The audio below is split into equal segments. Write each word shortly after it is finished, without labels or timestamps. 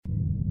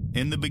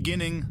In the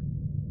beginning,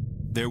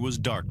 there was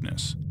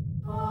darkness.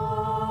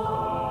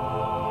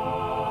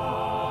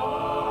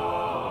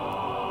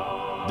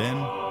 Then,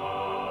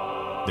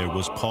 there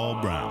was Paul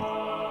Brown.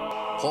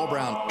 Paul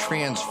Brown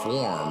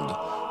transformed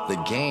the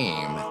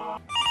game.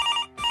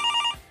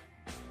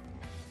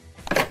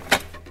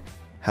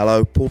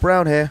 Hello, Paul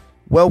Brown here.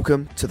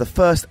 Welcome to the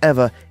first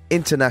ever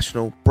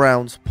International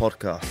Browns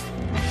podcast.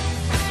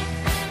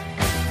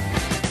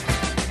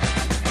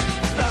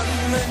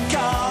 London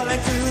calling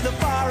to the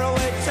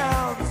faraway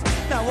towns.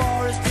 Now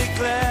war is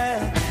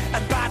declared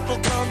and battle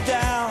come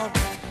down.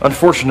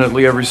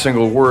 Unfortunately, every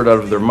single word out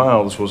of their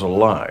mouths was a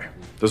lie.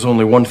 There's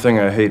only one thing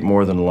I hate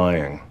more than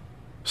lying.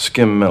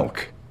 Skim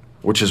milk,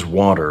 which is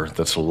water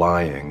that's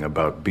lying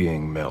about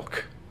being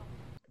milk.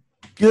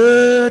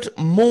 Good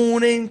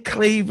morning,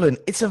 Cleveland.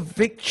 It's a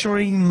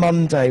victory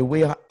Monday.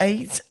 We are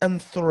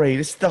 8-3.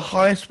 This is the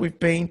highest we've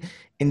been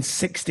in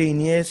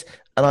 16 years.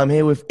 And I'm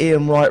here with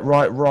Ian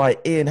Right.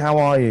 Ian, how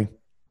are you?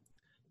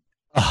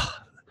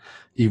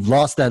 You've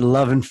lost that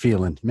love and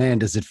feeling. Man,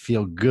 does it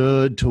feel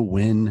good to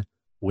win.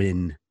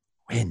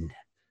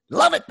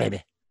 Love it,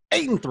 baby.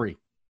 8-3.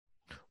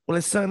 Well,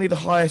 it's certainly the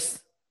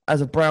highest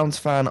as a Browns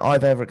fan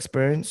I've ever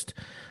experienced.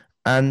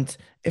 And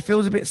it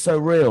feels a bit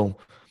surreal.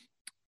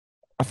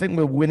 I think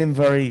we're winning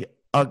very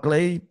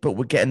ugly, but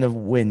we're getting the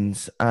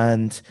wins.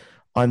 And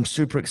I'm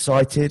super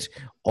excited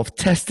of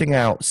testing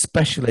out,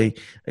 especially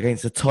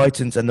against the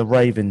Titans and the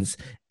Ravens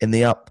in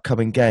the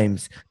upcoming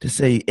games, to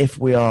see if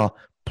we are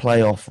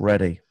playoff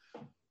ready.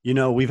 You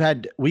know, we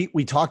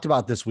talked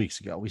about this weeks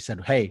ago. We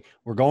said, hey,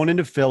 we're going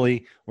into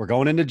Philly. We're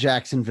going into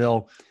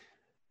Jacksonville.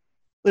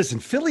 Listen,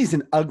 Philly's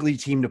an ugly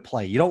team to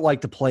play. You don't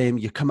like to play them.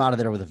 You come out of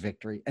there with a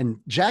victory. And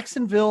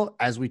Jacksonville,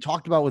 as we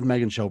talked about with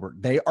Megan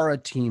Schobert, they are a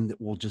team that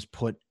will just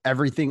put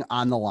everything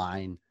on the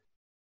line.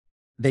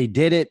 They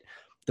did it.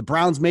 The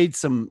Browns made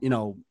some,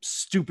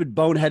 stupid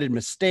boneheaded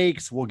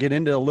mistakes. We'll get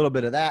into a little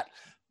bit of that.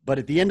 But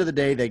at the end of the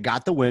day, they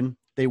got the win.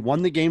 They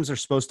won the games they're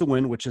supposed to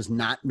win, which is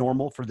not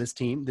normal for this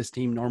team. This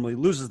team normally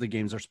loses the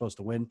games they're supposed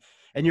to win.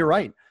 And you're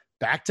right.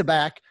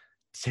 Back-to-back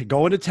to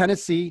go into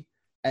Tennessee,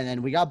 and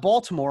then we got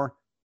Baltimore.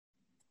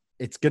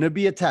 It's going to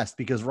be a test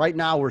because right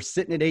now we're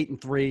sitting at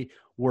 8-3.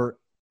 We're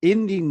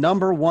in the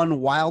number one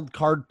wild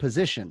card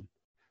position.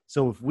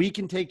 So if we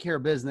can take care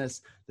of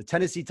business, the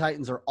Tennessee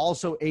Titans are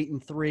also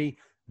 8-3.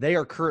 They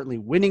are currently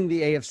winning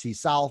the AFC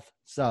South.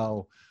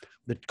 So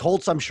the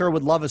Colts, I'm sure,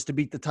 would love us to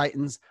beat the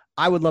Titans.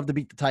 I would love to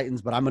beat the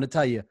Titans, but I'm going to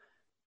tell you,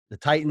 the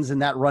Titans in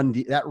that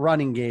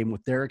running game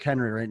with Derrick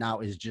Henry right now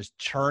is just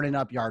churning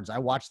up yards. I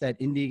watched that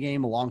Indy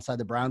game alongside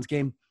the Browns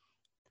game.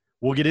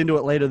 We'll get into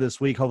it later this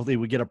week. Hopefully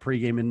we get a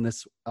pregame in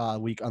this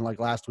week,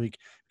 unlike last week,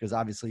 because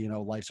obviously,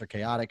 lives are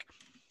chaotic.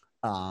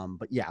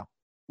 But yeah,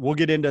 we'll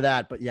get into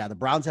that. But yeah, the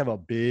Browns have a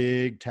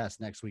big test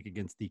next week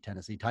against the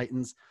Tennessee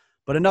Titans.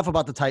 But enough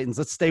about the Titans.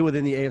 Let's stay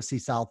within the AFC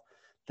South,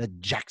 the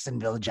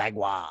Jacksonville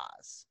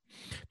Jaguars.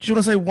 Do you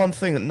want to say one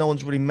thing that no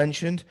one's really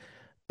mentioned?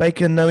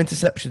 Baker, no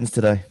interceptions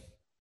today.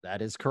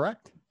 That is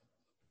correct.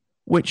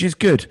 Which is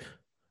good.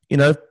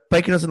 If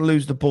Baker doesn't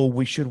lose the ball,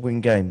 we should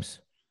win games.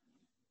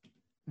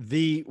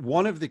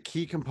 One of the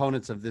key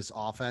components of this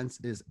offense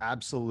is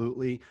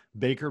absolutely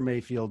Baker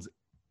Mayfield's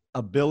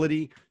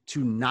ability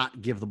to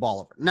not give the ball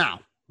over. Now,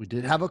 we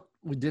did have a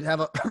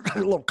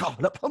little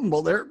caught up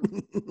humble there.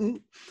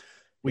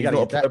 We got to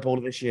get that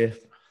ball this year.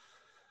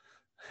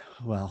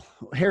 Well,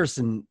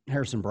 Harrison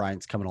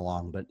Bryant's coming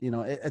along, but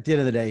at the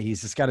end of the day,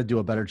 he's just got to do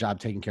a better job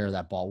taking care of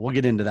that ball. We'll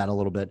get into that a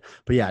little bit,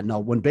 but yeah, no,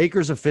 when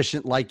Baker's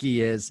efficient like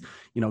he is,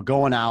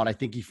 going out, I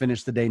think he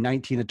finished the day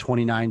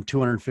 19-29,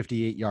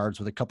 258 yards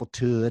with a couple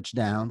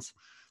touchdowns.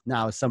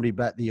 Now, as somebody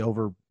bet the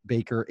over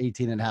Baker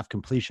 18.5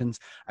 completions,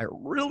 I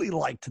really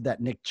liked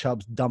that Nick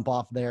Chubb's dump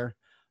off there.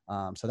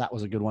 So that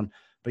was a good one.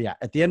 But yeah,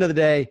 at the end of the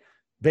day,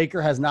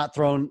 Baker has not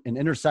thrown an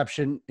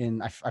interception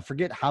in, I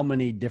forget how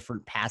many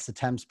different pass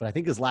attempts, but I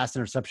think his last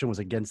interception was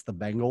against the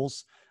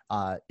Bengals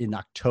in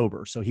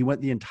October. So he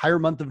went the entire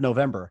month of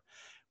November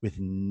with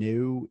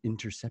no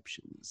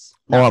interceptions.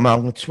 All right, man,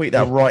 I'm going to tweet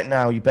that right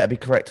now. You better be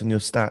correct on your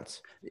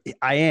stats.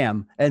 I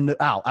am. And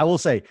I will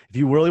say, if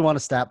you really want a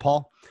stat,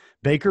 Paul,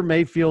 Baker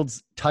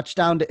Mayfield's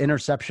touchdown to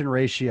interception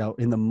ratio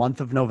in the month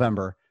of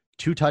November,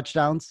 2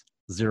 touchdowns,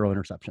 0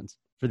 interceptions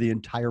for the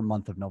entire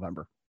month of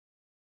November.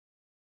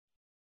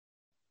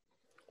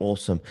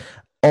 Awesome.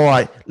 All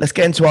right, let's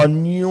get into our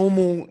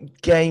normal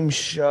game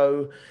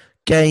show.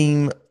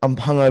 I'm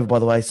hungover, by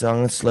the way, so I'm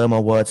going to slur my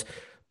words.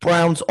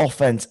 Browns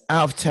offense,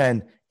 out of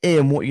 10.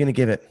 Ian, what are you going to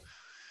give it?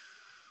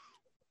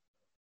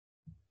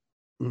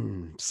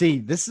 See,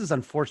 this is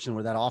unfortunate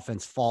where that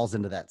offense falls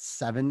into that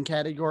 7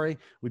 category.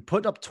 We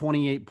put up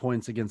 28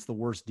 points against the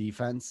worst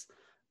defense.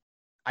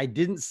 I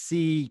didn't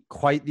see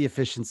quite the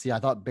efficiency. I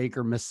thought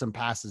Baker missed some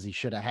passes he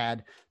should have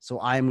had.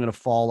 So I'm going to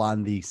fall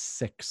on the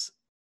 6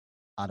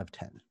 out of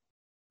 10.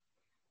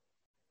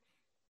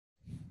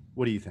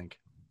 What do you think?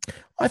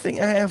 I think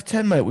 8 out of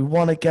 10, mate. We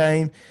won a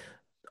game.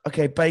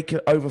 Okay,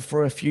 Baker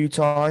overthrew a few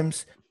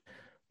times,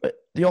 but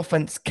the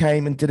offense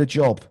came and did a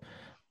job.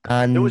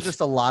 And There was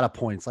just a lot of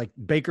points, like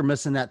Baker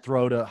missing that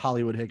throw to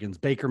Hollywood Higgins,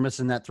 Baker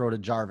missing that throw to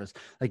Jarvis,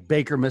 like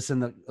Baker missing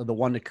the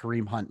one to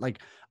Kareem Hunt. Like,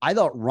 I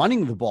thought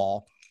running the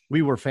ball,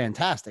 we were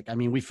fantastic. I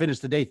mean, we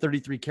finished the day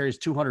 33 carries,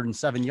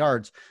 207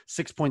 yards,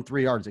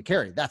 6.3 yards a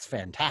carry. That's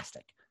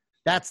fantastic.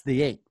 That's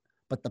the 8.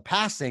 But the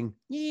passing,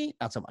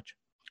 not so much.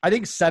 I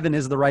think 7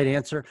 is the right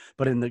answer,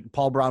 but in the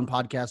Paul Brown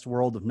podcast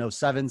world of no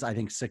 7s, I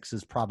think 6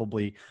 is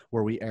probably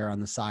where we err on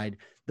the side.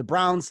 The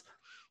Browns,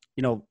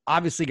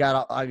 obviously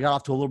got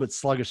off to a little bit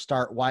sluggish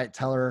start. Wyatt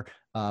Teller,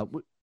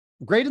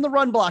 great in the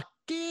run block.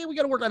 We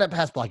got to work on that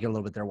pass blocking a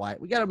little bit there,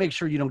 Wyatt. We got to make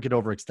sure you don't get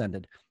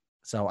overextended.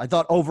 So I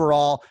thought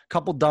overall, a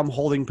couple dumb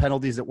holding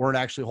penalties that weren't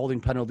actually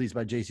holding penalties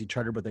by J.C.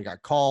 Treader, but they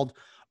got called.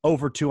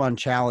 Over 2 on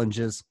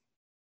challenges.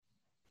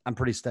 I'm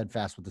pretty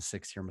steadfast with the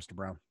 6 here, Mr.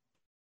 Brown.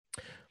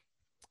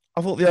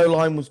 I thought the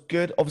O-line was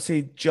good.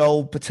 Obviously,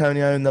 Joel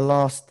Petonio in the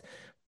last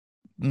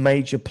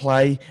major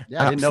play.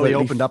 Yeah, I didn't know he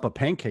opened up a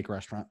pancake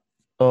restaurant.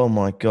 Oh,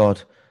 my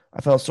God.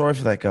 I felt sorry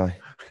for that guy.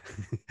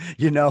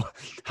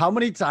 How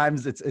many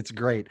times it's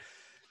great.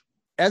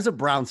 As a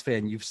Browns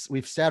fan,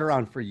 we've sat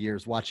around for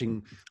years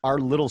watching our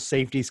little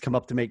safeties come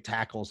up to make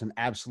tackles and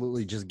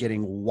absolutely just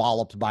getting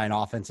walloped by an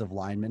offensive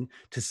lineman.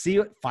 To see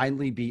it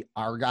finally be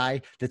our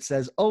guy that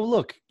says, "Oh,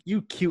 look,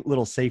 you cute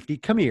little safety,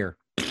 come here."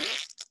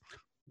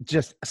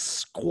 Just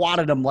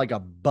squatted him like a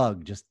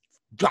bug.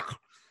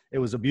 It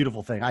was a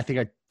beautiful thing. I think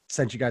I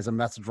sent you guys a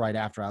message right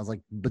after. I was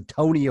like,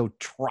 Betonio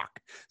truck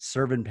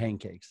serving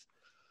pancakes.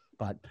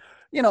 But,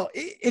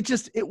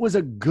 it was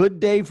a good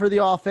day for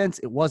the offense.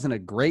 It wasn't a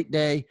great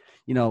day.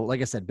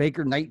 Like I said,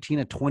 Baker 19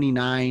 of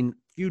 29,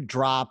 few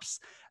drops.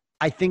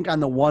 I think on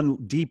the one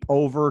deep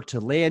over to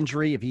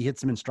Landry, if he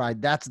hits him in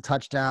stride, that's a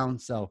touchdown.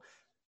 So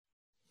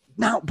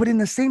now, but in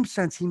the same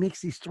sense, he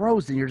makes these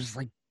throws and you're just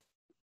like,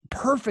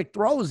 perfect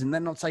throws. And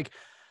then it's like,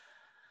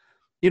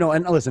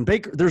 and listen,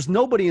 Baker, there's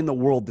nobody in the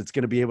world that's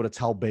going to be able to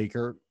tell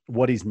Baker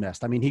what he's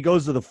missed. I mean, he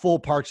goes to the full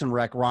Parks and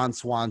Rec, Ron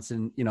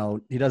Swanson,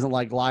 he doesn't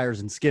like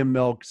liars and skim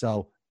milk.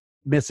 So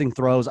missing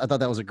throws. I thought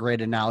that was a great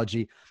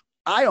analogy.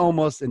 I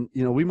almost, and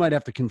we might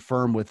have to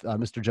confirm with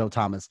Mr. Joe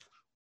Thomas.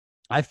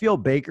 I feel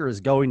Baker is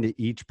going to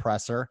each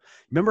presser.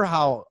 Remember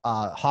how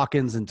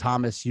Hawkins and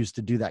Thomas used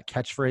to do that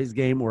catchphrase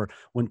game where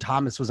when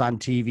Thomas was on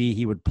TV,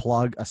 he would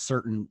plug a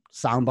certain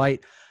soundbite?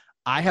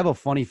 I have a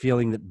funny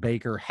feeling that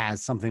Baker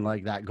has something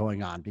like that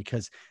going on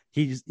because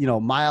he's,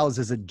 Miles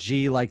is a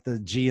G like the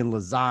G in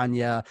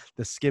lasagna,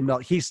 the skim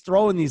milk. He's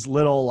throwing these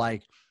little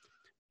like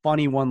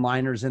funny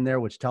one-liners in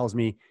there, which tells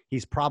me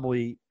he's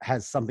probably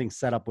has something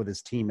set up with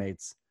his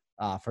teammates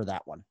for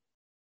that one.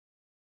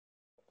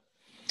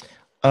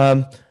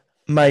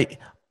 Mate,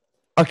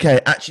 okay,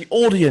 actually,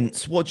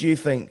 audience, what do you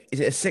think?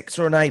 Is it a 6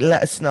 or an 8?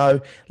 Let us know.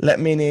 Let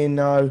me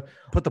know.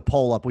 Put the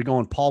poll up. We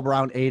going Paul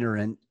Brown 8 or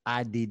an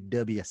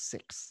IDW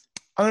 6?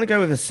 I'm going to go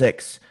with a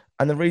 6.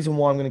 And the reason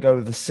why I'm going to go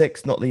with the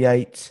 6, not the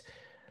 8,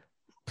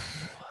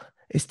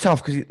 it's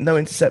tough because no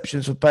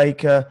interceptions for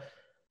Baker.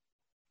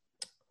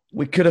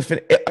 We could have,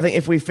 I think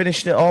if we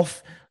finished it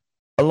off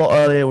a lot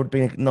earlier, it would have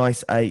been a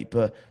nice 8.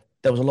 But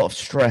there was a lot of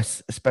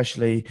stress,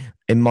 especially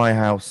in my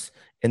house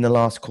in the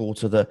last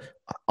quarter that,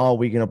 are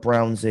we going to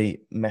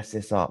Brownsy mess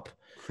this up?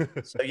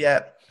 So,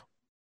 yeah,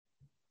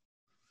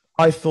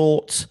 I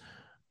thought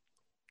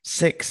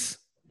 6.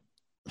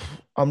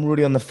 I'm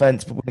really on the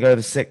fence, but we're going to go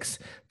to 6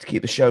 to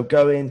keep the show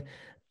going.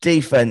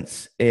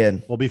 Defense,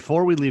 Ian. Well,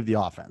 before we leave the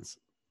offense,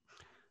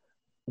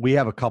 we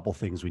have a couple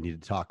things we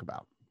need to talk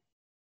about.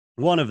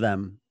 One of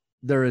them,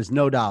 there is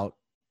no doubt,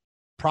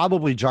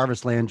 probably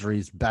Jarvis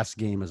Landry's best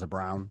game as a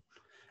Brown.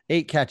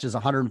 8 catches,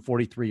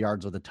 143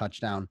 yards with a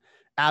touchdown.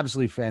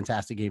 Absolutely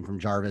fantastic game from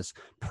Jarvis.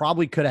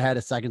 Probably could have had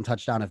a second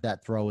touchdown if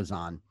that throw was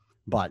on.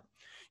 But,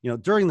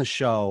 during the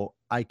show,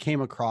 I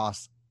came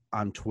across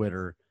on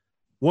Twitter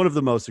one of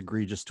the most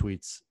egregious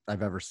tweets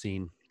I've ever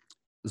seen. It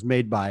was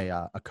made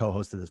by a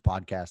co-host of this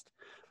podcast.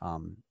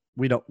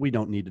 We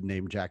don't need to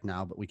name Jack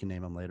now, but we can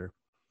name him later.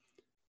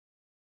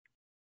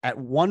 At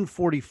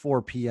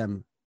 1:44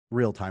 p.m.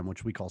 real time,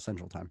 which we call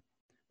Central Time,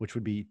 which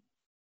would be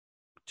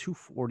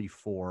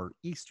 2:44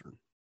 Eastern.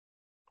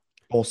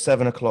 Or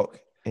 7 o'clock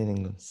in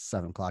England.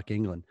 7 o'clock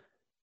England.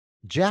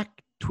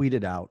 Jack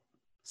tweeted out,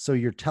 "So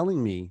you're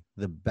telling me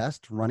the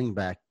best running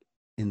back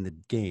in the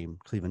game,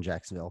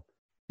 Cleveland-Jacksonville,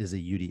 is a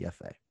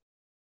UDFA?"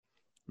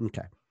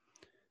 Okay.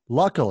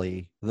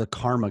 Luckily, the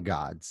karma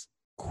gods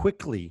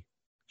quickly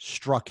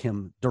struck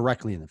him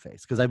directly in the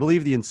face because I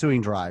believe the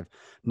ensuing drive,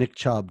 Nick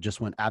Chubb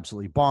just went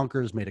absolutely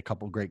bonkers, made a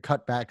couple great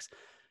cutbacks,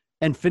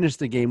 and finished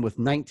the game with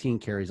 19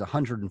 carries,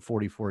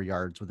 144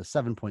 yards with a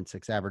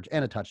 7.6 average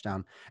and a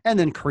touchdown. And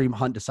then Kareem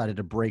Hunt decided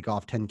to break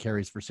off 10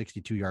 carries for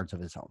 62 yards of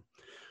his own,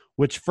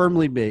 which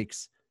firmly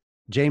makes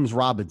James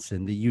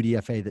Robinson, the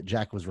UDFA that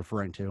Jack was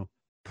referring to,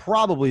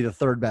 probably the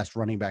third best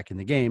running back in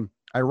the game.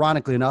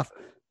 Ironically enough,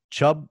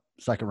 Chubb,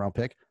 second round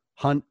pick,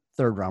 Hunt,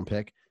 third round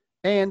pick,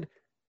 and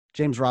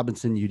James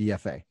Robinson,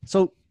 UDFA.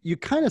 So you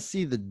kind of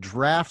see the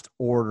draft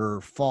order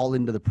fall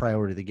into the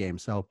priority of the game.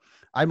 So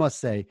I must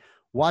say,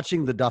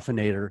 watching the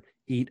Duffinator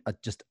eat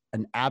just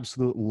an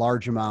absolute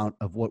large amount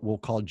of what we'll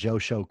call Joe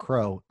Show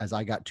Crow, as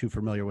I got too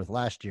familiar with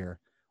last year,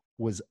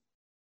 was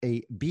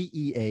a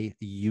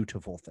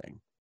beautiful thing.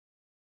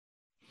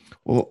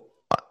 Well,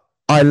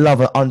 I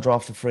love an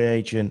undrafted free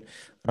agent.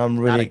 I'm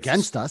really Not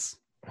against us.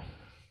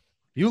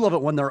 You love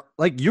it when they're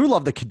like, you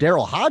love the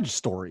Daryl Hodge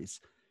stories.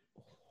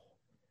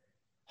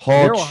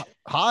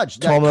 Hodge,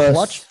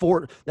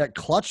 that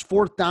clutch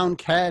fourth down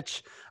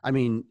catch. I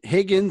mean,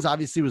 Higgins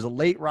obviously was a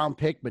late round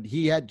pick, but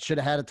he should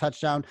have had a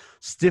touchdown.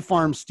 Stiff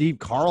arm Steve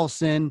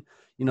Carlson.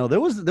 You know,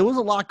 there was a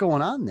lot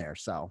going on there.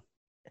 So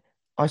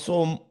I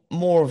saw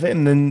more of it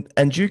than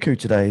Njoku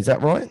today. Is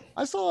that right?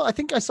 I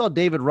think I saw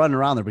David running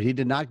around there, but he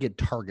did not get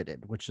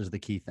targeted, which is the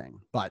key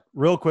thing. But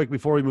real quick,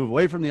 before we move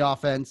away from the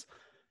offense,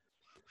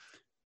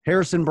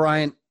 Harrison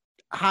Bryant,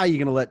 how are you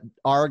going to let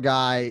our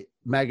guy,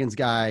 Megan's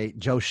guy,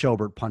 Joe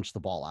Schobert, punch the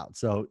ball out?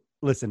 So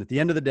listen, at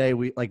the end of the day,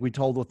 we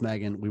told with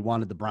Megan, we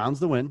wanted the Browns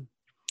to win.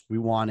 We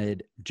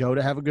wanted Joe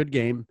to have a good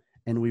game,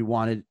 and we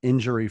wanted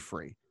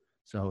injury-free.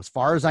 So as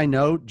far as I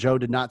know, Joe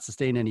did not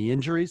sustain any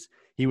injuries.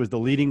 He was the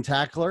leading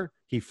tackler.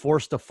 He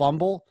forced a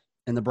fumble,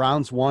 and the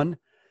Browns won.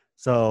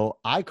 So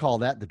I call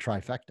that the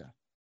trifecta.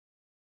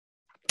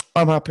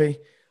 I'm happy.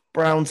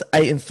 Browns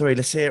 8-3.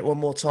 Let's hear it one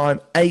more time.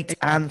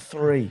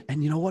 8-3.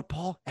 And you know what,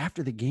 Paul?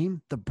 After the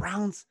game, the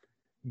Browns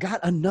got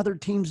another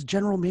team's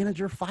general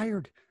manager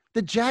fired.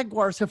 The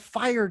Jaguars have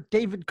fired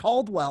David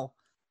Caldwell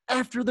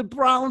after the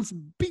Browns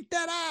beat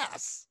that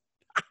ass.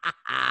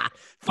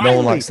 No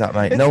one likes that,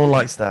 mate. No one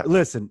likes that.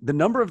 Listen, the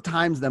number of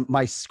times that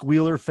my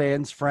Squealer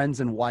fans,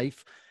 friends, and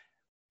wife,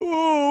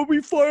 oh,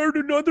 we fired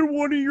another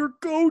one of your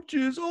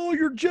coaches. Oh,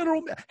 your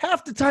general.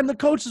 Half the time the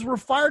coaches were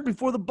fired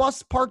before the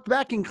bus parked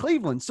back in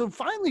Cleveland. So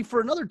finally, for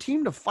another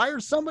team to fire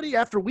somebody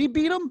after we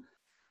beat them,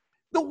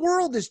 the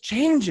world is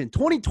changing.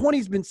 2020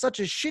 has been such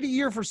a shitty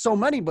year for so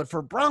many, but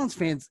for Browns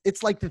fans,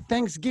 it's like the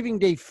Thanksgiving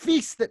Day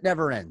feast that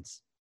never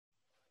ends.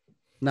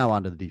 Now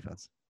on to the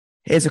defense.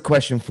 Here's a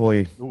question for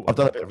you. I've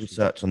done a bit of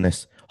research on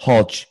this.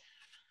 Hodge,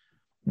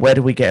 where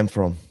do we get him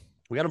from?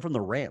 We got him from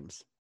the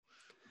Rams.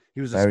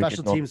 He was a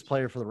special teams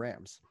player for the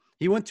Rams.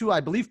 He went to, I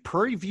believe,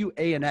 Prairie View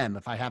A&M,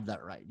 if I have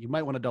that right. You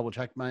might want to double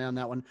check me on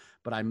that one,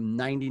 but I'm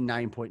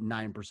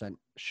 99.9%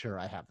 sure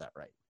I have that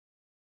right.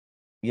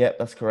 Yeah,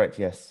 that's correct.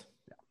 Yes.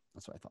 Yeah,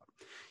 that's what I thought.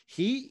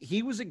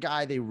 He was a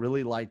guy they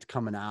really liked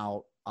coming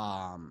out,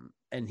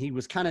 and he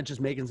was kind of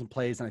just making some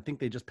plays, and I think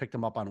they just picked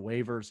him up on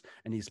waivers,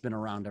 and he's been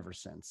around ever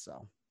since.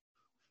 So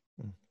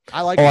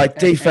I like. All right,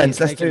 defense.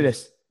 Let's do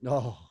this.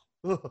 No.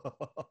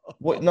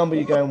 What number are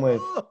you going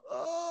with?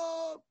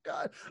 Oh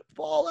God,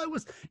 Paul,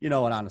 you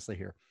know what, honestly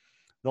here,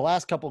 the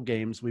last couple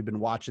games we've been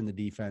watching the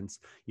defense,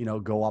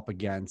 go up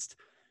against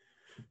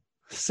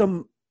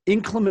some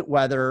inclement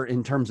weather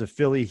in terms of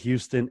Philly,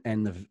 Houston,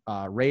 and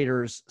the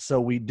Raiders.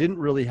 So we didn't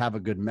really have a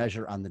good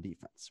measure on the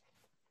defense.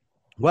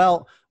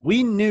 Well,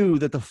 we knew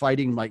that the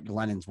Fighting Mike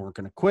Glennons weren't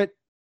going to quit.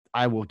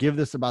 I will give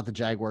this about the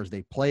Jaguars.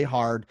 They play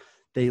hard.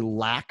 They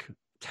lack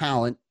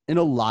talent in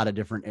a lot of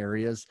different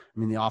areas. I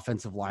mean, the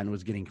offensive line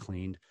was getting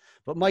cleaned,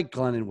 but Mike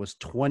Glennon was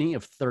 20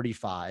 of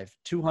 35,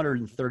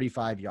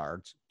 235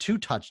 yards, 2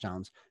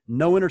 touchdowns,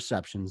 no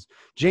interceptions.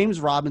 James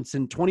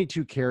Robinson,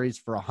 22 carries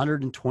for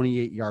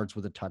 128 yards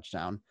with a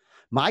touchdown.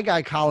 My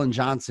guy, Colin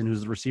Johnson,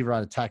 who's the receiver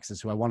out of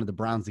Texas, who I wanted the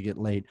Browns to get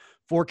late,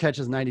 4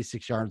 catches,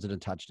 96 yards and a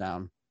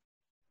touchdown.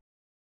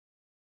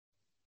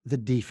 The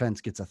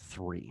defense gets a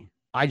 3.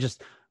 I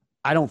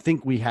don't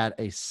think we had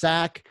a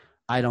sack.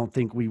 I don't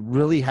think we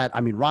really had.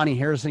 I mean, Ronnie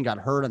Harrison got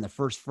hurt on the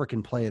first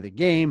freaking play of the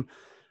game.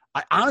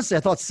 I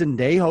thought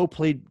Sendejo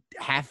played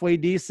halfway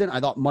decent.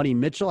 I thought Money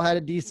Mitchell had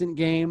a decent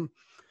game.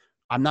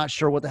 I'm not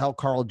sure what the hell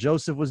Carl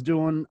Joseph was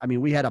doing. I mean,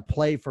 we had a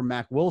play from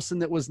Mac Wilson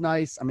that was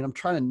nice. I mean, I'm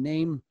trying to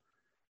name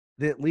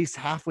the at least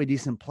halfway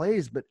decent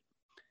plays, but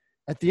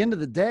at the end of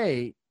the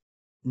day,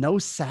 no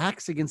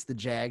sacks against the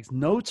Jags,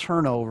 no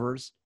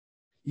turnovers.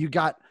 You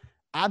got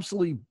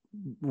absolutely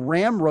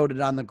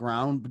ramroded on the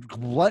ground.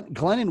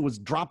 Glennon was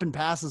dropping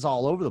passes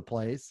all over the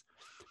place.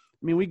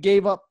 I mean, we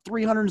gave up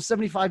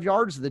 375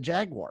 yards to the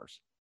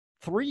Jaguars.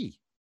 3.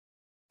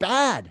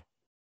 Bad.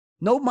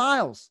 No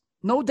Miles.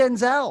 No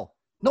Denzel.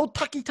 No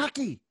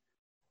Tucky.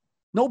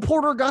 No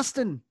Porter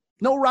Gustin.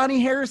 No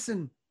Ronnie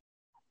Harrison.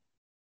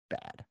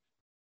 Bad.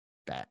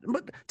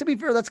 But to be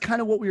fair, that's kind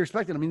of what we were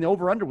expecting. I mean, the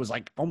over-under was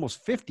like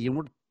almost 50,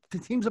 and the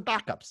team's of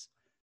backups.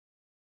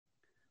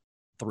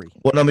 3.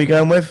 What number are you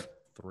going with?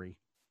 3.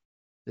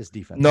 This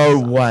defense. No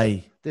sucks.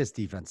 way. This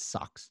defense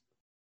sucks.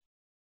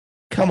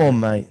 Come on,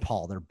 mate.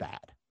 Paul, they're bad.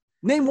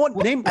 Name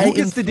who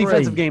gets the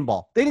defensive game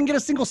ball. They didn't get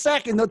a single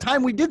sack. In the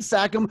time we did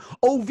sack him,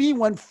 OV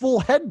went full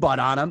headbutt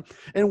on him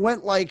and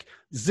went like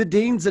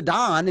Zinedine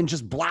Zidane and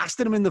just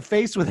blasted him in the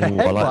face with a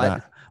headbutt. I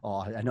like that.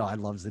 Oh, I know. I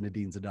love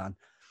Zinedine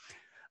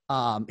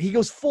Zidane. He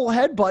goes full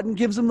headbutt and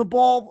gives him the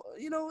ball.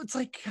 It's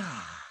like,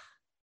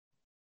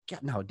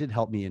 God, no, it did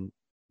help me in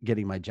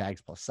getting my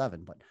Jags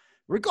 +7, but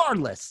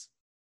regardless,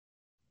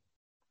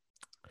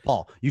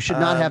 Paul, you should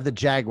not have the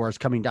Jaguars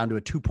coming down to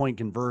a 2-point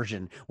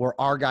conversion where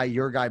our guy,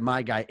 your guy,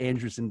 my guy,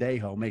 Andrew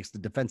Sendejo makes the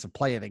defensive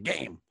play of the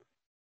game.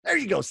 There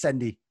you go,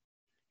 Sendy.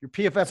 Your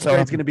PFF So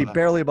grade is going to be happy.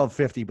 barely above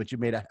 50, but you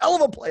made a hell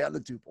of a play on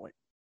the 2-point.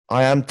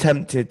 I am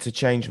tempted to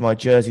change my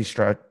jersey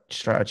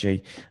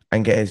strategy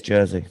and get his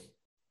jersey.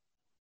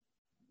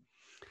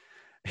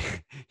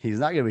 He's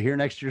not going to be here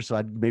next year, so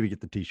I'd maybe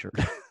get the T-shirt.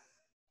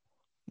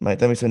 Mate,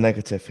 don't be so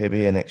negative. He'll be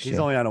here next He's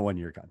year. only on a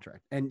 1-year contract.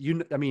 And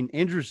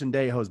Andrew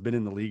Sendejo has been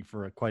in the league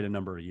for quite a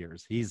number of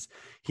years. He's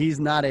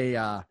not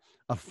a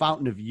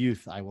fountain of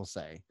youth, I will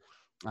say.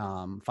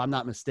 If I'm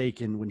not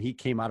mistaken, when he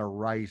came out of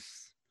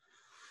Rice,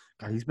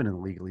 God, he's been in the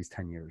league at least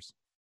 10 years.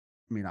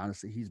 I mean,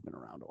 honestly, he's been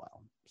around a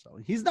while. So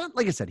he's not,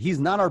 like I said, he's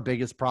not our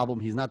biggest problem.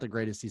 He's not the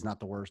greatest. He's not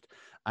the worst.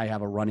 I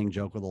have a running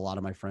joke with a lot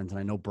of my friends, and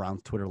I know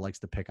Brown's Twitter likes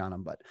to pick on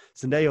him, but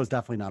Sendejo is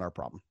definitely not our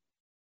problem.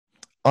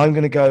 I'm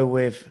going to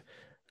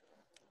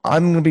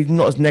be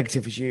not as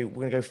negative as you.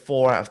 We're going to go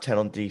 4 out of 10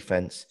 on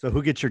defense. So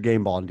who gets your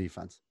game ball in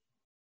defense?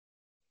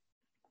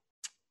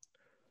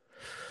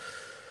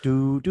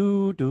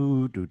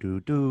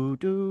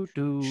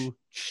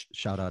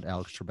 Shout out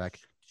Alex Trebek.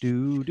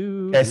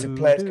 Yes, the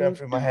players going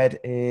through my head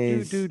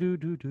is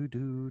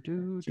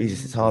Jesus.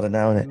 It's harder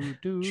now, isn't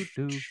it?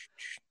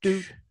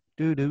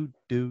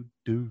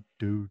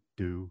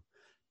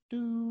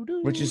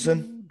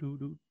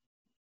 Richardson.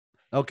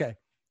 Okay.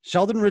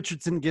 Sheldon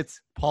Richardson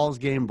gets Paul's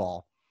game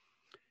ball.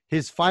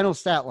 His final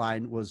stat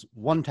line was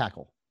 1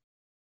 tackle.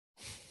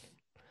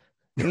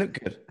 He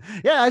looked good.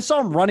 Yeah, I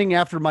saw him running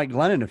after Mike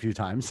Glennon a few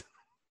times.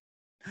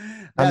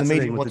 And the Thing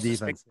media with wants the to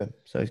defense. speak to him,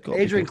 so he's got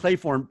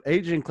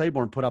Adrian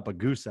Claiborne put up a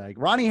goose egg.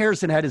 Ronnie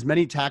Harrison had as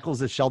many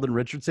tackles as Sheldon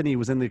Richardson. He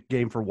was in the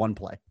game for 1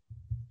 play.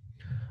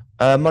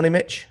 Money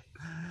Mitch.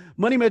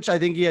 Money Mitch, I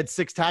think he had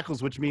 6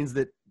 tackles, which means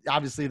that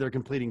obviously they're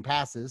completing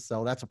passes,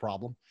 so that's a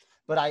problem.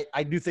 But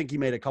I do think he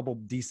made a couple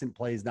decent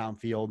plays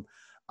downfield.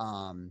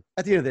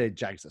 At the end of the day,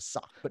 Jags just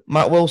suck. But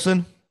Matt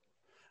Wilson.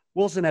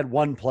 Wilson had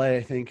 1 play,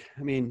 I think.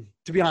 I mean,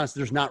 to be honest,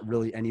 there's not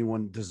really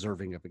anyone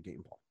deserving of a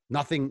game ball.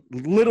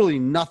 Literally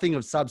nothing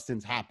of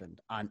substance happened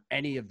on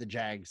any of the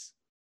Jags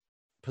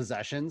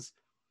possessions.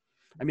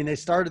 I mean, they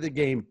started the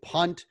game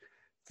punt,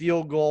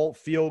 field goal,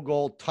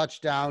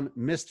 touchdown,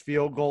 missed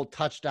field goal,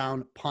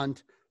 touchdown,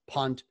 punt,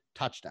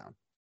 touchdown.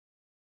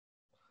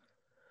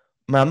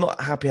 Man, I'm not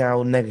happy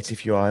how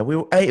negative you are. We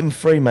were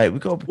 8-3, mate.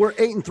 We're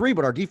 8-3,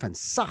 but our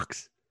defense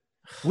sucks.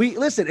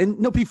 Listen, and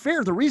no, be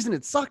fair, the reason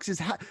it sucks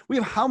is we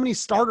have how many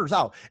starters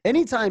out.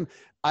 Anytime,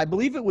 I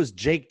believe it was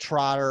Jake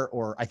Trotter,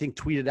 or I think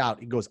tweeted out,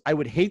 he goes, I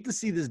would hate to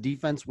see this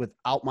defense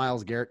without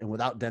Myles Garrett and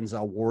without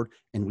Denzel Ward,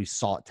 and we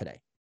saw it today.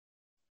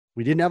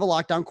 We didn't have a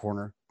lockdown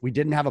corner. We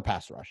didn't have a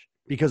pass rush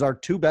because our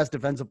 2 best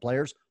defensive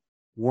players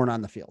weren't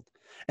on the field.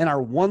 And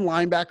our 1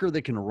 linebacker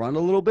that can run a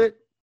little bit,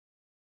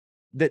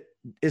 that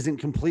isn't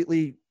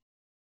completely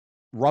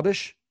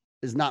rubbish,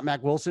 is not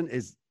Mac Wilson,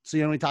 is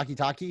Sione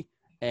Takitaki,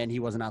 and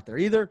he wasn't out there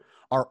either.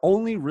 Our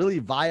only really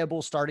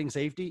viable starting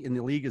safety in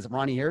the league is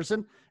Ronnie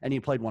Harrison, and he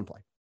played 1 play.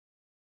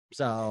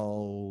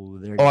 So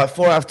there you go. All right,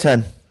 4 out of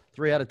 10.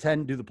 3 out of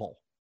 10, do the poll.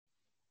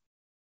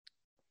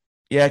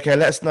 Yeah, okay.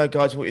 Let us know,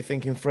 guys, what you're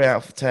thinking. 3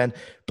 out of 10.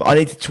 But I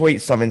need to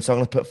tweet something, so I'm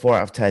going to put 4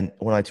 out of 10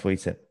 when I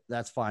tweet it.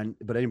 That's fine.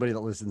 But anybody that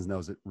listens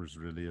knows it was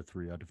really a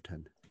 3 out of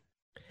 10.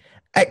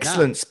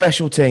 Excellent. Now,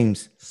 special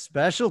teams.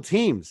 Special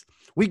teams.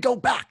 We go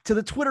back to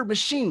the Twitter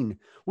machine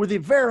where the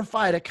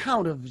verified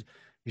account of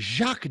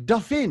Jacques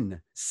Duffin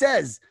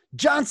says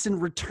Johnson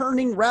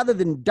returning rather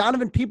than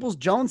Donovan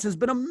Peoples-Jones has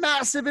been a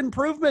massive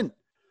improvement.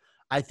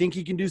 I think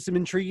he can do some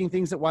intriguing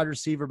things at wide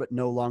receiver, but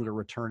no longer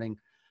returning.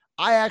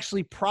 I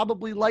actually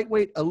probably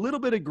lightweight a little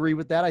bit agree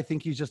with that. I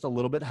think he's just a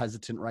little bit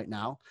hesitant right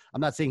now.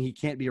 I'm not saying he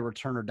can't be a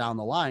returner down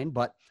the line,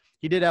 but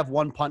he did have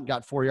 1 punt,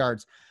 got 4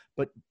 yards.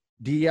 But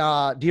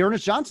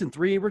Dearness Johnson,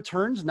 3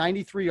 returns,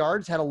 93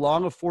 yards, had a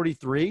long of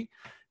 43.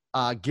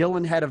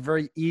 Gillen had a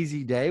very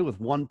easy day with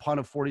 1 punt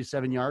of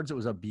 47 yards. It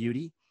was a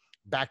beauty,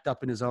 backed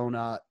up in his own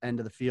end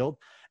of the field.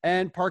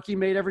 And Parkey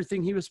made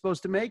everything he was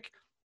supposed to make.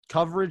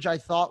 Coverage, I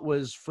thought,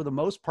 was, for the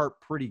most part,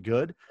 pretty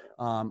good.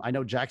 I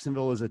know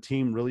Jacksonville as a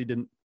team really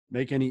didn't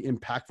make any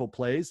impactful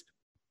plays.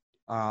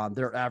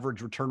 Their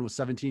average return was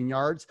 17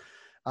 yards.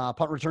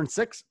 Punt return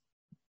 6.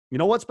 You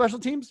know what, special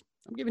teams?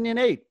 I'm giving you an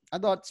 8. I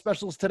thought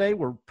specials today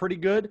were pretty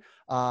good.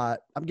 I'm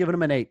giving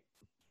them an 8.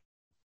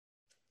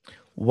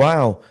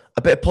 Wow.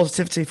 A bit of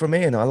positivity from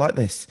Ian. I like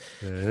this.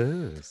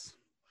 Yes.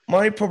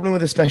 My problem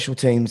with the special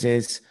teams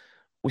is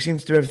we seem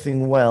to do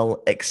everything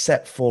well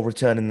except for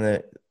returning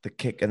the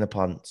kick and the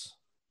punts.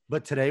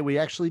 But today we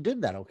actually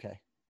did that okay.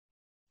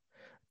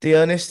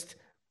 Dearness,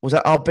 was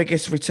that our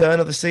biggest return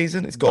of the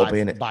season? It's got to be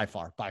in it. By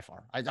far.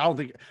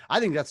 I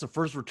think that's the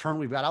first return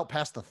we've got out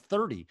past the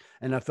 30.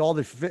 And if all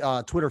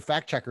the Twitter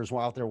fact checkers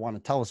out there want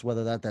to tell us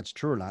whether that's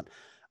true or not,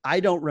 I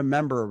don't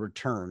remember a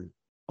return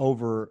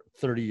over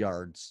 30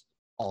 yards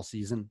all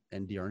season,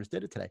 and Dearness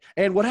did it today.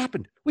 And what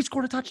happened? We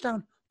scored a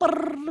touchdown.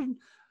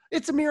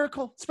 It's a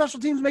miracle. Special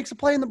teams makes a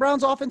play, and the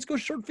Browns offense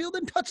goes short field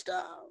and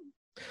touchdown.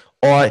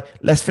 All right,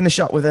 let's finish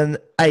up with an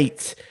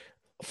 8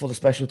 for the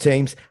special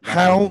teams.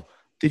 How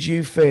did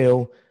you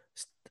feel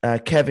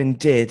Kevin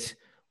did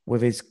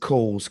with his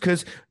calls?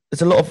 Because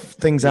there's a lot of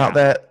things out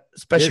there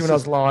especially when I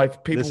was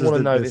live. People want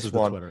to know this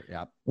one. Twitter,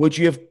 yeah. Would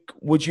you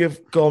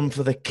have gone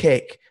for the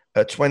kick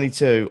at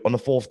 22 on the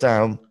 4th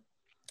down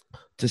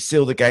to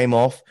seal the game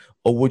off,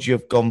 or would you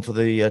have gone for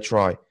the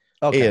try?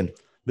 Okay. Ian,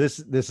 this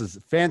is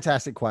a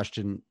fantastic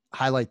question.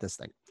 Highlight this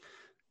thing.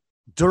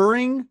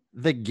 During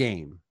the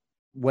game,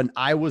 when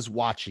I was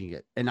watching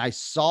it, and I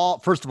saw,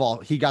 first of all,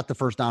 he got the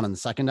first down on the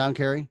 2nd down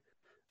carry.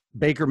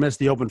 Baker missed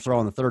the open throw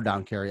on the 3rd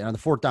down carry. And on the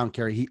 4th down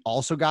carry, he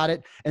also got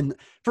it. And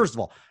first of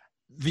all,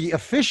 the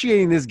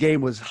officiating in this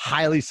game was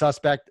highly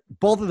suspect.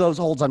 Both of those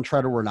holds on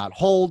Treader were not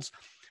holds.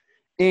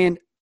 And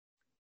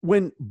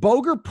when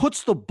Boger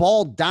puts the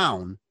ball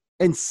down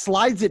and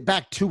slides it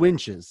back 2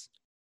 inches,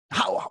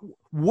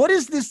 what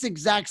is this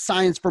exact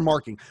science for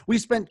marking? We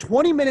spent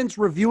 20 minutes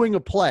reviewing a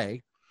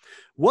play.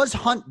 Was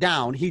Hunt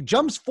down? He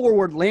jumps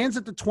forward, lands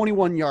at the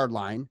 21-yard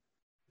line.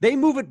 They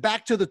move it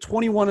back to the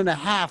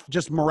 21.5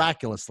 just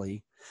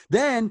miraculously.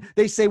 Then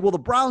they say, well, the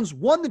Browns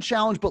won the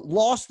challenge but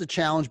lost the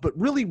challenge, but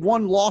really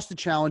lost the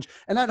challenge.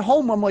 And at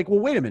home, I'm like, well,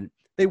 wait a minute.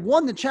 They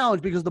won the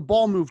challenge because the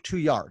ball moved 2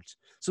 yards.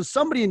 So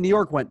somebody in New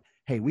York went,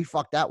 hey, we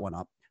fucked that one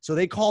up. So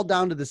they called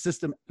down to the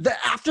system.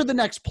 After the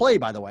next play,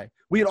 by the way,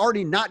 we had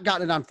already not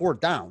gotten it on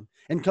 4th down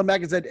and come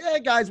back and said, hey,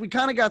 guys, we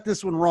kind of got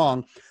this one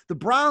wrong. The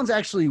Browns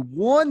actually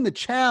won the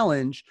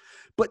challenge.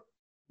 But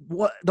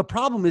what the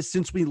problem is,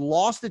 since we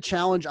lost the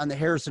challenge on the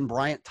Harrison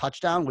Bryant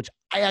touchdown, which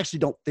I actually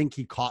don't think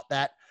he caught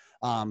that,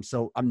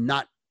 so I'm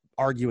not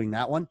arguing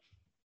that one,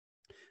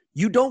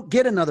 you don't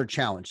get another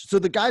challenge. So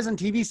the guys on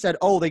TV said,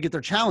 oh, they get their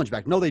challenge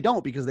back. No, they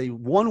don't, because they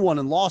won one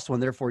and lost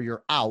one. Therefore,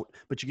 you're out,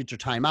 but you get your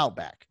timeout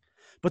back.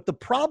 But the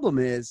problem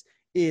is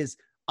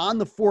on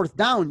the 4th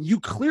down, you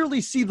clearly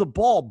see the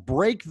ball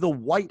break the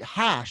white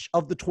hash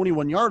of the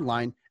 21-yard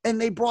line, and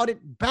they brought it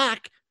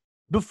back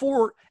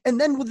before. And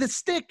then with the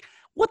stick,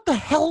 what the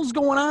hell's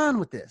going on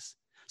with this?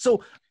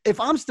 So if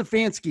I'm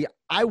Stefanski,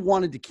 I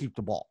wanted to keep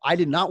the ball. I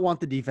did not want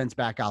the defense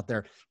back out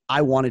there.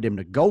 I wanted him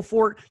to go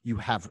for it. You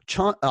have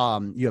Chubb,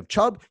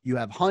 you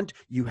have Hunt,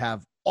 you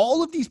have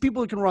all of these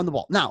people that can run the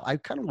ball. Now, I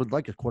kind of would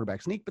like a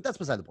quarterback sneak, but that's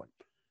beside the point.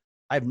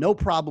 I have no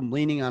problem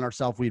leaning on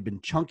ourselves. We've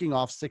been chunking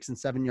off 6 and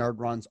 7 yard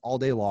runs all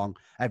day long.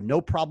 I have no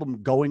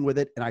problem going with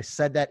it, and I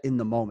said that in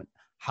the moment.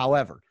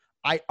 However,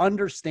 I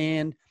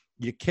understand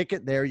you kick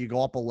it there, you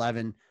go up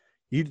 11.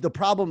 The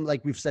problem,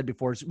 like we've said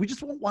before, is we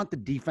just won't want the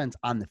defense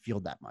on the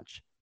field that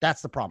much.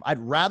 That's the problem. I'd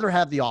rather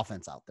have the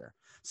offense out there.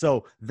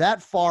 So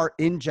that far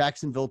in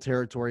Jacksonville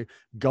territory,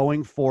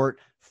 going for it,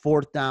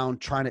 4th down,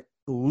 trying to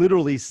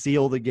literally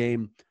seal the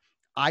game,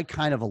 I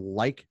kind of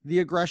like the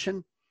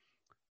aggression.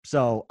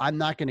 So I'm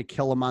not going to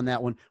kill him on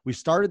that one. We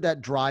started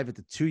that drive at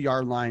the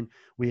 2-yard line.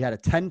 We had a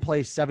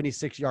 10-play,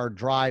 76-yard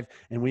drive,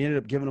 and we ended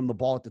up giving him the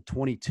ball at the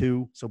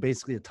 22. So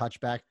basically a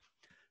touchback.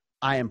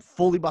 I am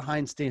fully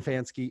behind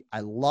Stefanski. I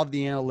love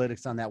the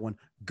analytics on that one.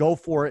 Go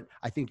for it.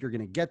 I think you're going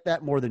to get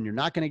that more than you're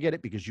not going to get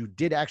it, because you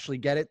did actually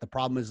get it. The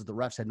problem is that the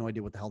refs had no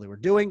idea what the hell they were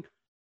doing.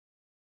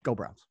 Go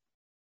Browns.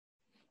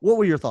 What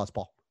were your thoughts,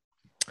 Paul?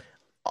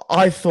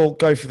 I thought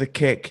go for the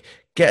kick,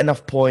 get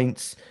enough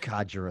points.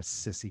 God, you're a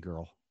sissy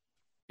girl.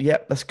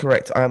 Yep, that's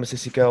correct. I am a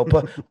sissy girl,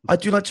 but I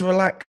do like to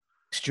relax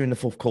during the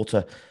 4th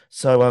quarter.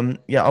 So,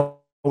 yeah, I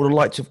would have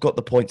liked to have got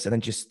the points and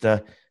then just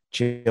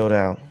chilled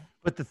out.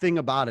 But the thing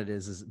about it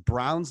is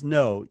Browns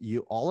know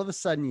you all of a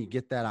sudden you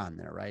get that on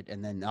there, right?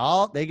 And then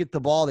they get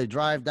the ball, they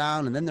drive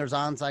down, and then there's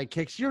onside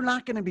kicks. You're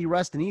not going to be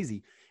resting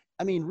easy.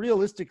 I mean,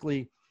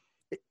 realistically,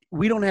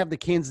 we don't have the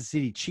Kansas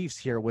City Chiefs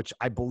here, which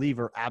I believe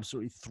are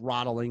absolutely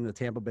throttling the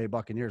Tampa Bay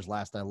Buccaneers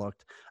last I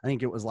looked. I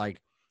think it was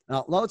like,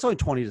 well, it's only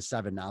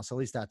 20-7 now, so at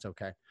least that's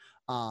okay.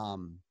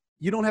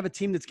 You don't have a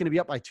team that's going to be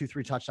up by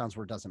 2-3 touchdowns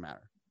where it doesn't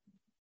matter.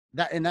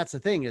 That's the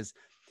thing is,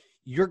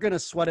 you're going to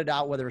sweat it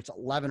out whether it's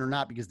 11 or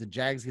not, because the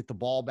Jags get the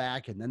ball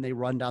back and then they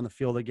run down the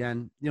field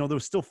again. You know, there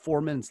was still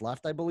 4 minutes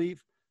left, I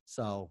believe.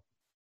 So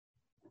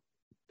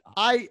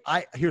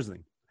here's the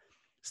thing.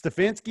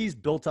 Stefanski's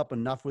built up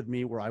enough with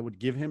me where I would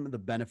give him the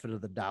benefit of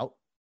the doubt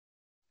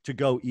to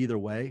go either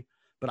way,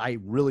 but I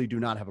really do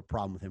not have a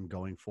problem with him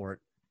going for it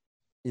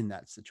in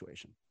that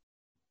situation.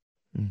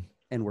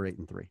 And we're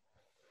 8-3.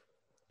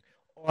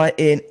 All right,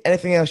 Ian,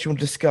 anything else you want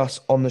to discuss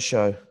on the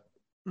show?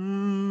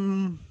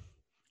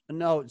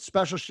 No,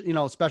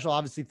 special,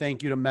 obviously,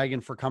 thank you to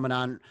Megan for coming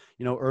on,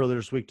 earlier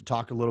this week to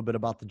talk a little bit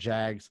about the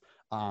Jags.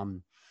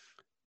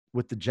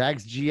 With the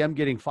Jags GM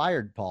getting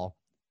fired, Paul,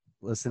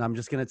 listen, I'm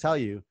just going to tell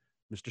you,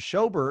 Mr.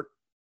 Schobert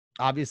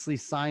obviously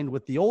signed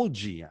with the old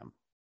GM.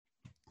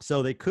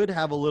 So they could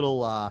have a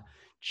little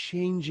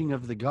changing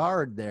of the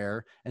guard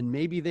there, and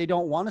maybe they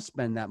don't want to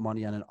spend that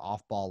money on an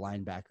off-ball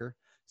linebacker.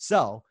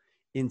 So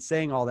in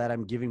saying all that,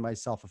 I'm giving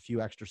myself a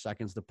few extra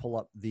seconds to pull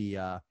up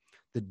the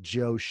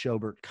Joe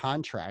Schobert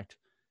contract,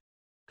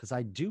 because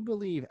I do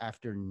believe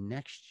after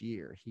next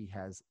year he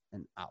has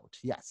an out.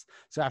 Yes.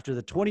 So after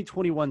the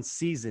 2021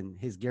 season,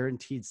 his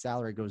guaranteed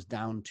salary goes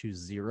down to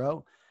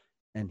 0,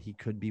 and he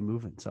could be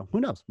moving. So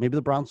who knows? Maybe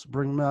the Browns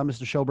bring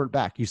Mr. Schobert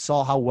back. You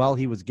saw how well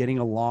he was getting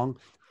along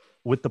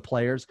with the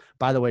players.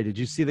 By the way, did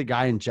you see the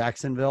guy in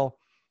Jacksonville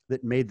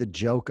that made the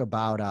joke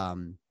about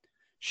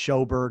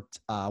Schobert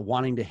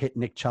wanting to hit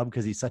Nick Chubb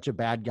because he's such a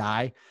bad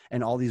guy,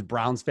 and all these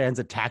Browns fans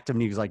attacked him.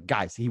 And he was like,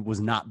 guys, he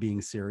was not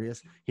being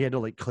serious. He had to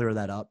like clear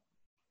that up.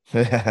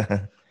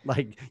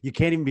 Like you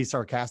can't even be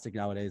sarcastic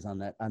nowadays on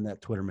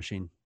that Twitter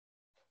machine.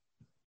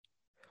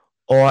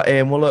 All right,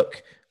 Ian. Well,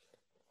 look,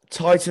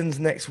 Titans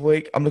next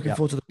week. I'm looking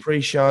forward to the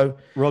pre-show.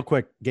 Real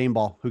quick, game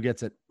ball. Who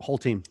gets it? Whole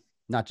team,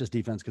 not just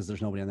defense, because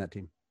there's nobody on that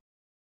team.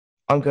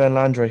 I'm going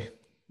Landry.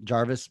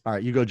 Jarvis. All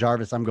right, you go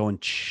Jarvis. I'm going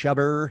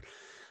Chubber.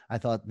 I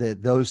thought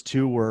that those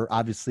two were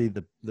obviously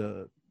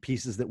the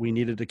pieces that we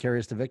needed to carry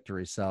us to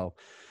victory. So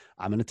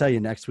I'm going to tell you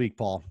next week,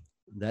 Paul,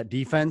 that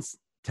defense,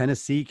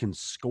 Tennessee can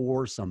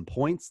score some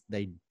points.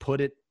 They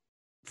put it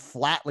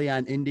flatly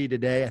on Indy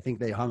today. I think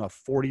they hung a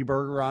 40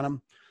 burger on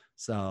them.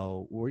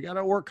 So we got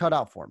our work cut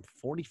out for them.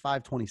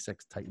 45-26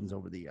 Titans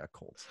over the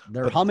Colts.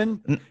 They're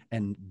humming.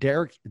 And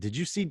Derek, did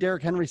you see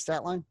Derrick Henry's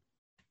stat line?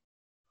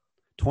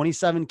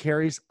 27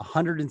 carries,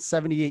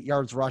 178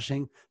 yards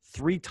rushing,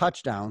 3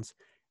 touchdowns,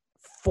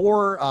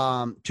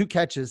 2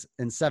 catches,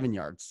 and 7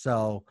 yards.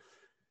 So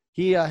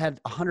he had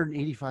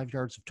 185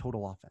 yards of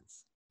total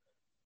offense.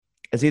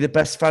 Is he the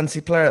best fantasy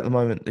player at the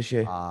moment this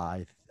year?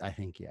 I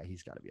think, yeah,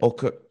 he's got to be.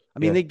 I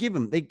mean, they give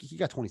him, he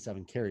got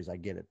 27 carries. I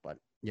get it. But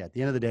yeah, at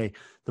the end of the day,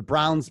 the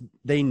Browns,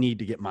 they need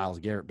to get Myles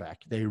Garrett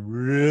back. They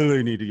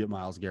really need to get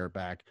Myles Garrett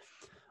back.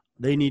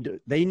 They need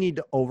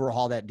to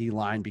overhaul that D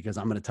line, because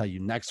I'm going to tell you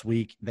next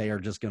week, they are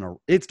just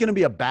it's going to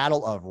be a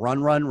battle of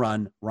run.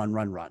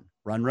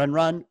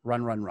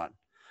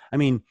 I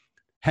mean,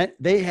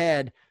 they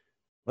had,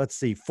 let's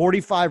see,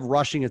 45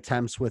 rushing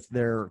attempts with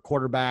their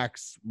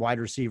quarterbacks, wide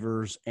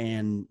receivers,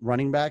 and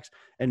running backs,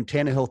 and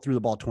Tannehill threw the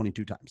ball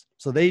 22 times.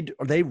 So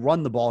they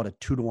run the ball at a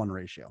 2-to-1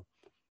 ratio.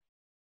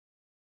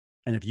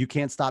 And if you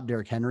can't stop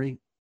Derrick Henry,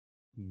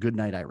 good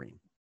night, Irene.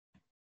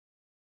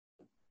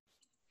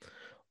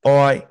 All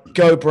right,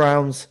 go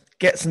Browns.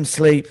 Get some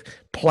sleep.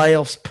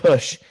 Playoffs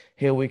push.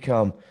 Here we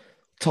come.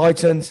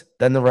 Titans,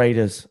 then the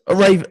Raiders.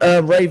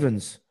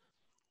 Ravens.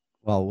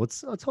 Well,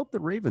 let's hope the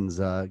Ravens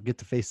get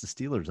to face the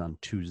Steelers on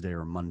Tuesday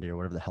or Monday or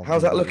whatever the hell.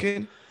 How's that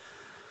looking?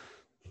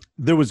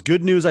 There was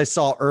good news I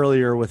saw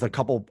earlier with a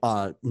couple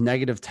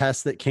negative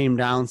tests that came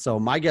down. So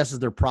my guess is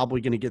they're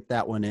probably going to get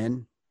that one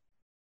in.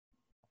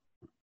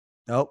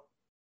 Nope.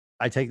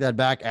 I take that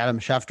back. Adam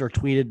Schefter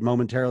tweeted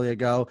momentarily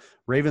ago,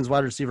 Ravens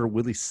wide receiver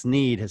Willie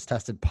Snead has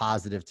tested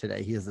positive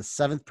today. He is the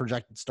 7th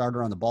projected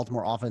starter on the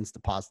Baltimore offense to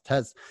positive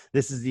test.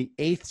 This is the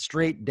 8th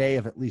straight day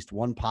of at least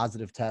one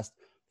positive test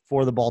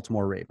for the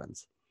Baltimore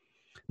Ravens.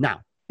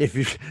 Now,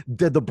 if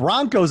the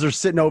Broncos are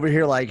sitting over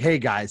here like, hey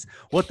guys,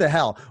 what the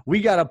hell?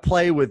 We got to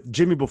play with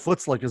Jimmy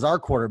Bufutslick as our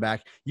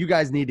quarterback. You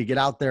guys need to get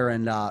out there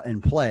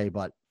and play.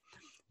 But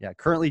yeah,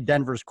 currently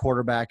Denver's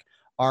quarterback,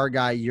 our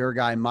guy, your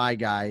guy, my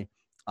guy.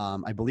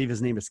 I believe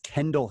his name is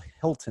Kendall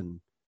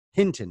Hinton.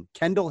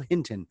 Kendall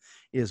Hinton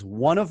is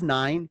 1 of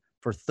 9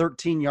 for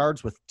 13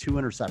 yards with 2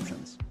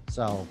 interceptions.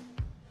 So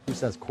who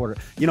says quarter?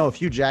 You know, if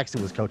Hugh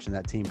Jackson was coaching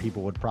that team,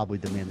 people would probably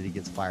demand that he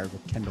gets fired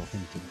with Kendall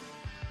Hinton.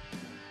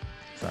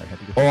 Sorry, I had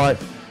to get. All right,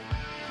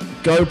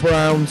 go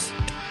Browns.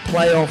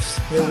 Playoffs,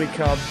 here we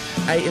come.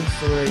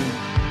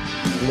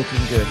 8-3,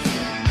 looking good.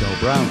 Go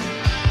Browns.